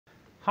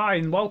Hi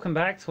and welcome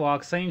back to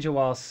Archangel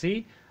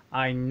RC.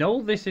 I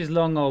know this is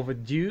long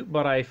overdue,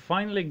 but I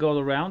finally got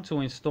around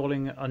to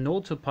installing an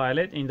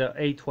autopilot in the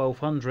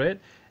A1200,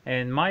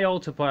 and my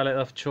autopilot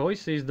of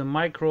choice is the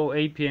micro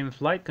APM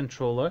flight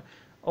controller.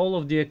 All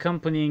of the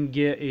accompanying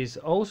gear is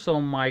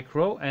also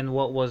micro, and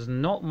what was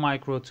not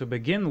micro to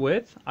begin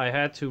with, I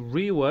had to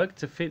rework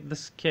to fit the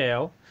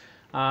scale.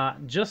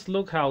 Just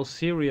look how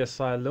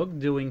serious I look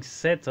doing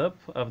setup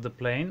of the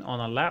plane on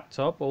a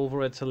laptop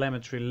over a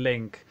telemetry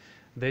link.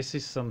 This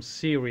is some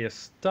serious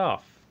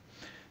stuff.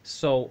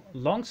 So,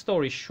 long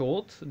story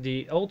short,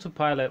 the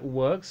autopilot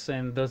works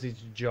and does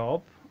its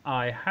job.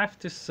 I have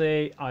to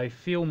say I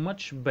feel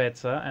much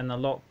better and a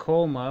lot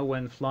calmer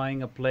when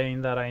flying a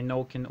plane that I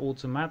know can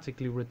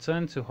automatically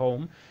return to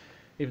home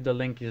if the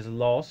link is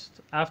lost.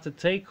 After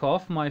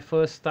takeoff, my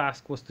first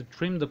task was to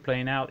trim the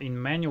plane out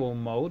in manual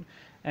mode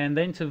and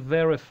then to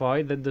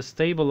verify that the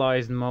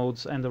stabilized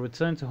modes and the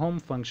return to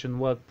home function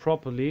work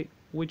properly,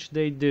 which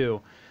they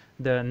do.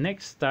 The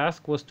next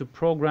task was to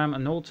program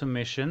an auto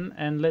mission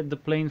and let the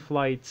plane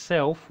fly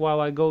itself while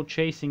I go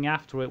chasing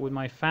after it with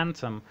my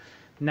Phantom.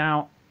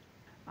 Now,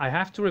 I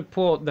have to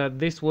report that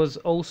this was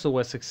also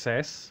a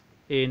success.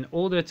 In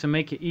order to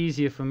make it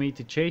easier for me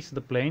to chase the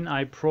plane,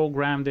 I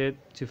programmed it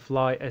to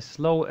fly as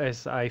slow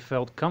as I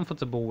felt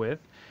comfortable with,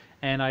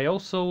 and I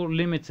also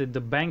limited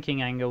the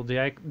banking angle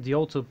the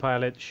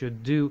autopilot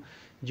should do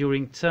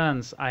during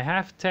turns. I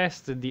have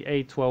tested the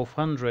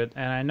A1200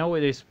 and I know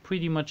it is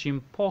pretty much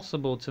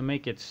impossible to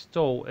make it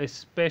stall,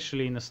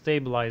 especially in a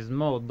stabilized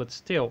mode, but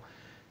still,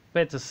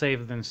 better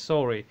safe than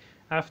sorry.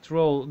 After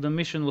all, the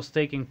mission was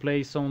taking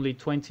place only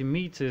 20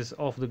 meters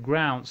off the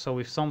ground, so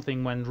if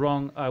something went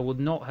wrong, I would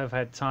not have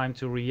had time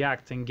to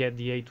react and get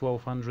the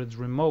A1200's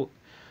remote.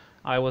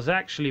 I was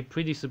actually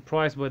pretty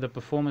surprised by the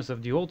performance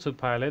of the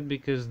autopilot,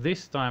 because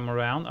this time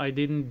around I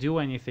didn't do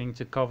anything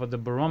to cover the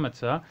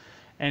barometer,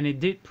 and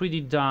it did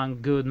pretty darn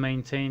good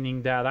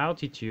maintaining that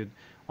altitude.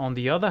 On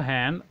the other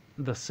hand,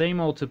 the same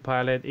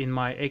autopilot in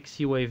my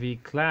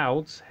XUAV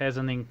Clouds has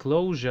an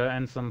enclosure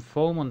and some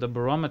foam on the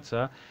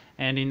barometer,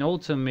 and in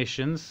auto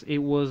missions it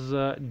was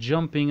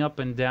jumping up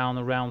and down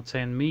around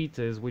 10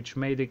 meters, which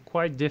made it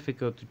quite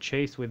difficult to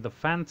chase with the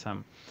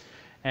Phantom.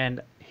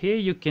 And here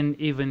you can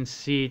even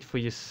see it for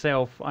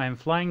yourself. I am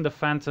flying the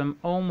Phantom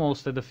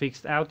almost at a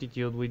fixed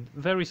altitude with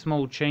very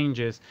small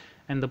changes,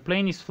 and the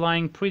plane is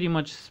flying pretty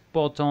much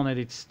spot on at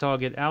its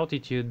target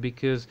altitude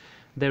because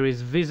there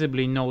is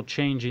visibly no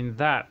change in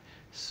that.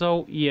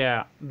 So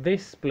yeah,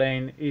 this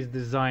plane is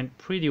designed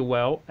pretty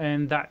well,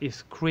 and that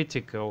is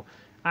critical.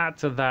 Add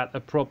to that a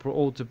proper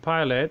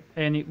autopilot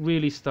and it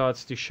really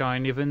starts to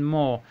shine even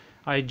more.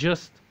 I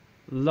just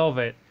love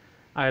it.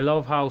 I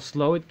love how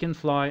slow it can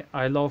fly,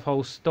 I love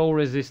how stall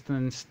resistant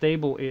and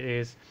stable it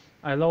is,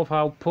 I love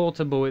how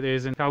portable it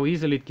is and how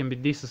easily it can be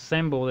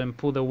disassembled and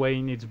put away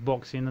in its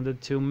box in under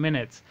 2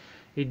 minutes.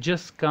 It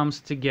just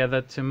comes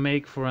together to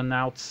make for an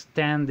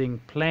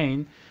outstanding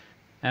plane,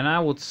 and I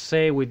would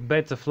say with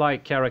better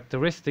flight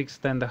characteristics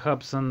than the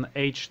Hubsan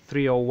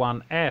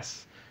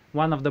H301S.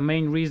 One of the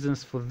main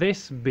reasons for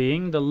this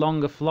being the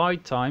longer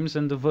flight times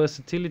and the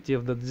versatility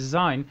of the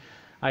design.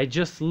 I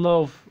just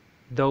love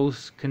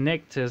those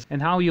connectors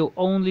and how you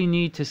only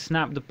need to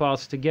snap the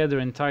parts together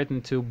and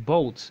tighten 2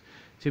 bolts.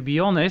 To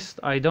be honest,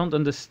 I don't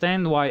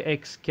understand why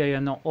XK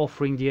are not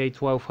offering the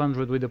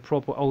A1200 with a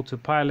proper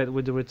autopilot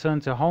with the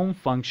return to home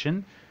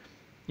function.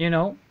 You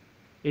know,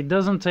 it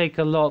doesn't take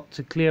a lot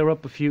to clear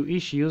up a few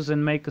issues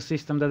and make a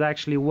system that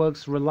actually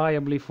works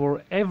reliably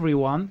for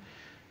everyone,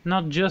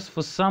 not just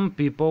for some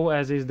people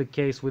as is the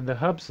case with the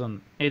Hubsan.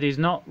 It is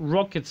not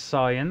rocket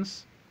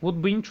science.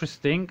 Would be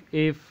interesting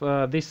if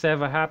this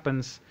ever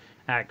happens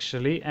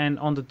actually. And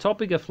on the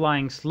topic of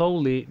flying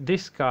slowly,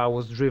 this car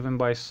was driven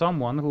by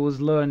someone who was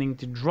learning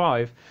to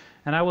drive,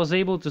 and I was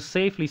able to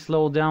safely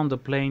slow down the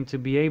plane to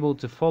be able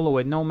to follow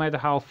it no matter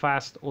how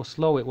fast or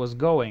slow it was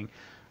going.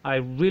 I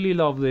really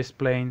love this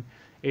plane.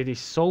 It is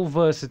so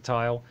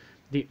versatile.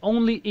 The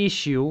only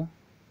issue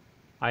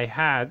I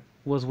had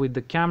was with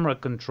the camera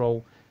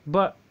control,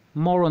 but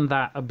more on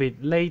that a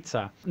bit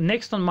later.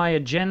 Next on my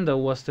agenda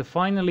was to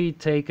finally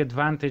take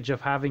advantage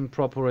of having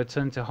proper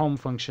return to home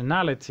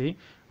functionality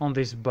on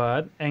this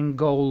bird and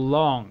go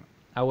long.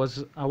 I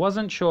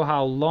wasn't sure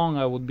how long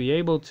I would be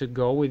able to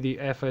go with the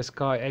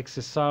FSK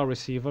XSR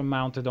receiver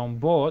mounted on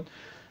board,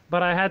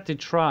 but I had to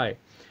try.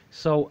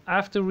 So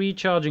after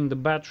recharging the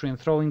battery and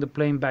throwing the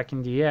plane back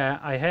in the air,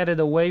 I headed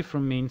away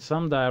from me in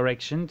some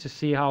direction to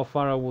see how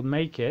far I would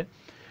make it.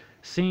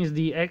 Since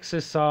the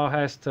XSR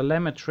has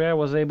telemetry, I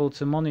was able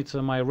to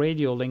monitor my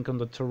radio link on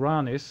the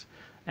Taranis,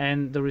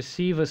 and the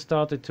receiver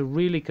started to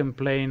really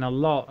complain a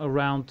lot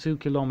around 2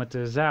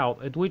 kilometers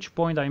out, at which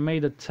point I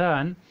made a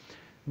turn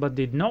but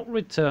did not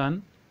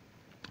return.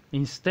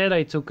 Instead,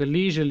 I took a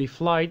leisurely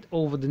flight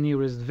over the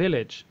nearest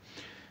village.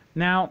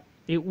 Now,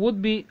 it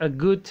would be a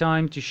good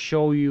time to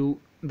show you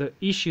the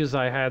issues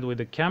I had with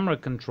the camera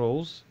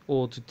controls,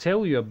 or to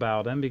tell you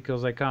about them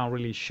because I can't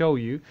really show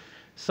you.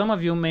 Some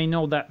of you may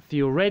know that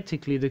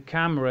theoretically the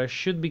camera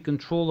should be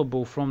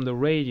controllable from the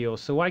radio,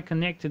 so I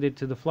connected it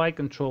to the flight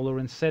controller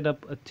and set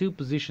up a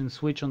 2-position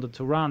switch on the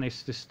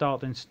Taranis to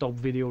start and stop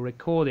video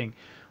recording,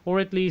 or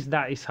at least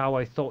that is how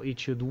I thought it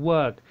should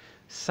work.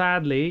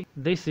 Sadly,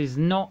 this is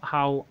not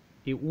how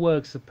it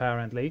works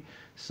apparently,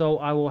 so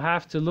I will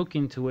have to look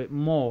into it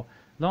more.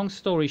 Long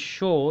story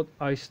short,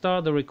 I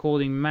start the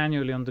recording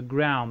manually on the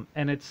ground,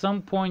 and at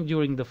some point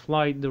during the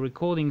flight the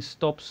recording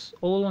stops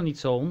all on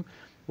its own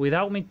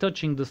without me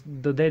touching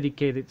the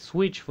dedicated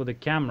switch for the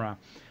camera.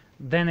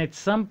 Then at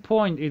some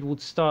point it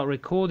would start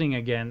recording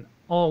again,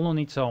 all on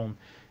its own.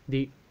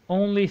 The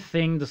only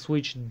thing the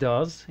switch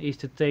does is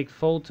to take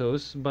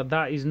photos, but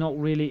that is not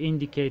really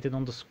indicated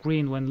on the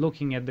screen when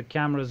looking at the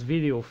camera's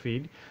video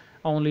feed.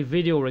 Only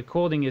video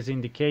recording is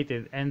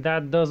indicated, and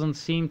that doesn't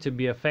seem to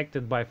be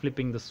affected by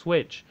flipping the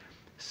switch.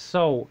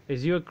 So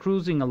as you're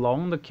cruising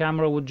along, the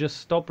camera would just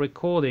stop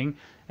recording,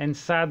 and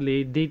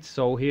sadly it did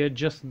so here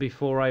just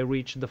before I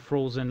reached the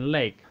frozen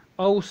lake.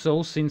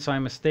 Also, since I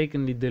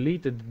mistakenly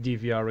deleted the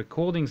DVR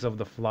recordings of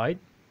the flight,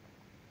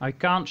 I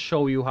can't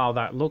show you how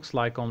that looks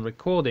like on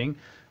recording,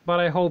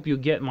 but I hope you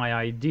get my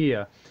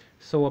idea.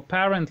 So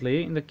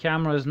apparently the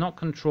camera is not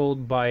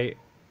controlled by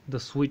the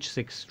switch's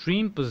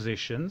extreme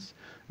positions,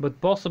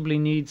 but possibly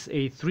needs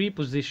a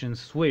 3-position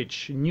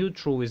switch.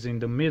 Neutral is in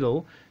the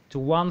middle. To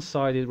one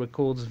side it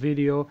records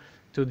video,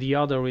 to the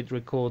other it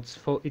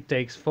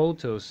takes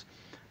photos.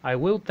 I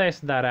will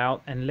test that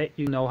out and let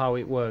you know how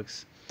it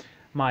works.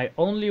 My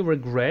only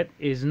regret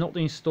is not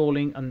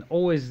installing an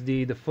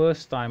OSD the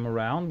first time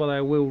around, but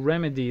I will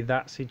remedy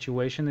that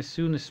situation as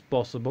soon as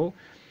possible.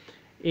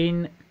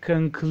 In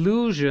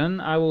conclusion,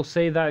 I will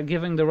say that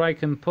given the right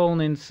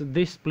components,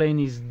 this plane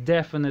is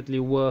definitely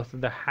worth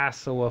the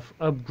hassle of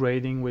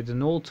upgrading with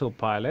an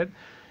autopilot,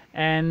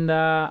 and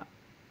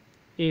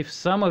if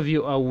some of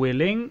you are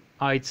willing,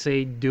 I'd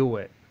say do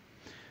it.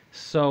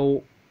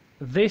 So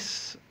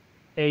this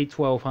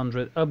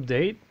A1200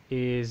 update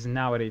is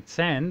now at its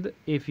end.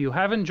 If you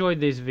have enjoyed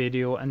this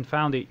video and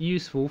found it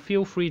useful,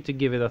 feel free to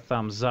give it a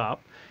thumbs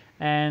up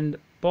and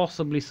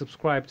possibly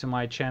subscribe to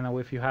my channel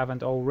if you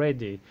haven't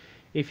already.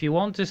 If you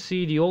want to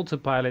see the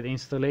autopilot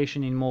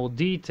installation in more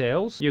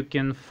details, you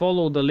can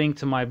follow the link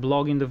to my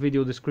blog in the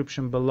video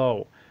description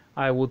below.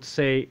 I would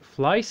say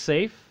fly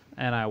safe,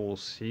 and I will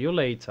see you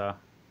later.